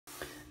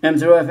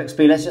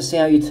M0FXB, let's just see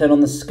how you turn on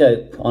the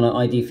scope on an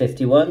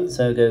ID-51.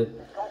 So go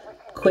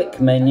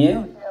quick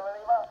menu,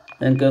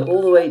 and go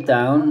all the way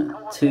down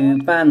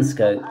to band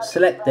scope.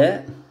 Select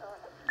it,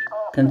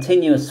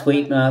 continuous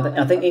sweep. Now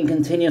I think in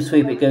continuous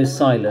sweep it goes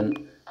silent.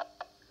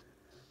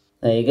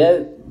 There you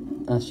go,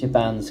 that's your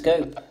band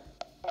scope.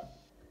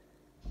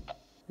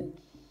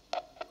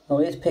 Oh,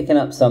 it's picking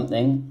up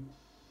something.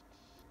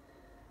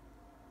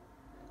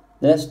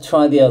 Let's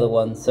try the other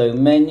one. So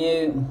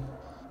menu,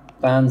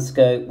 band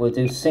scope, we'll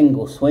do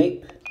single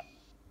sweep.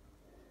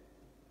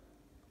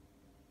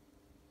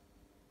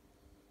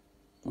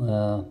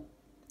 Well,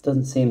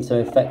 doesn't seem so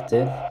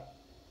effective.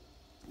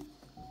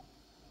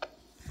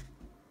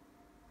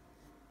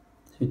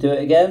 Should we do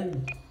it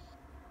again?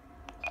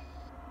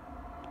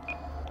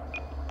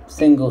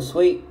 Single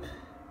sweep.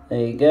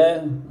 There you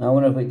go. Now I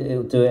wonder if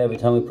it'll do it every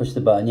time we push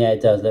the button. Yeah,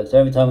 it does. Look, so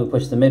every time we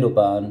push the middle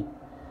button,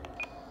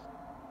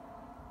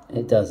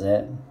 it does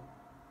it.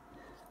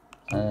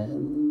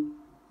 So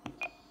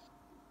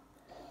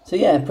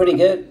yeah, pretty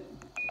good.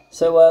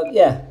 So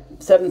yeah,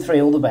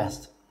 7.3, all the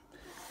best.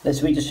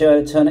 Let's just show how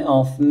to turn it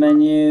off.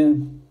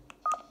 Menu.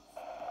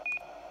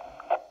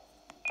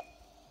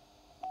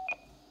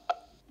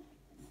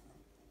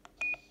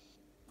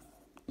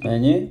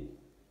 Menu.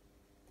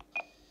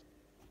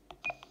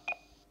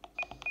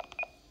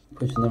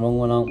 Pushing the wrong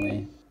one, aren't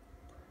we?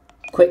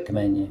 Quick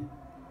menu.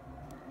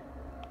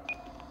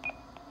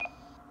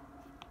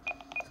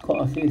 There's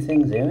quite a few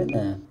things here, isn't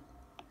there?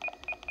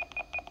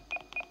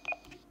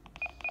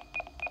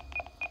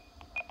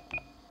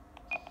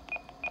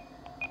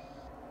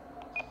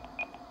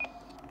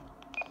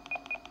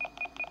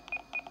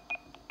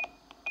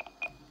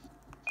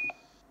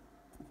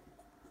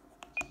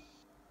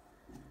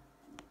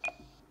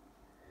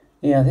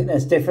 Yeah, I think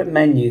there's different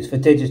menus for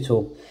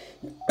digital.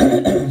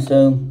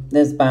 So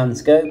there's band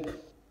scope.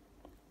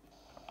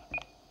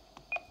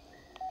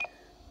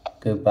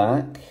 Go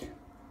back.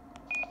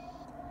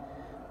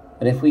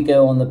 But if we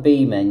go on the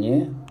B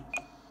menu,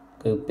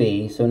 go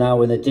B, so now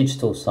we're in the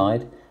digital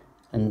side,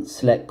 and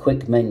select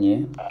quick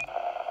menu.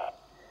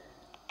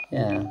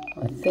 Yeah,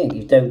 I think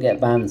you don't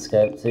get band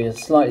scope, so you have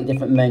slightly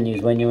different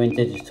menus when you're in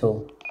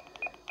digital.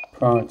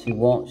 Priority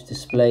watch,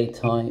 display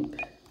type.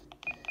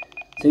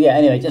 So yeah,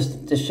 anyway,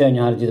 just showing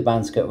you how to do the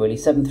band scope really.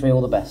 7.3,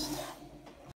 all the best.